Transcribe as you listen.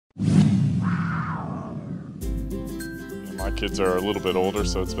My kids are a little bit older,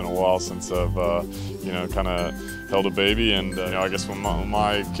 so it's been a while since I've kind of held a baby. And I guess when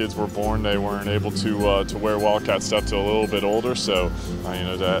my kids were born, they weren't able to wear Wildcat stuff till a little bit older. So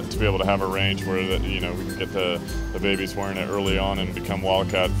to be able to have a range where we can get the babies wearing it early on and become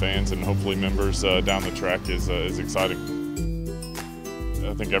Wildcat fans and hopefully members down the track is exciting.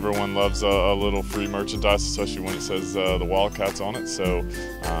 I think everyone loves a little free merchandise, especially when it says the Wildcats on it. So,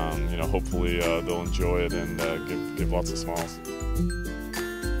 hopefully they'll enjoy it and give lots of smiles.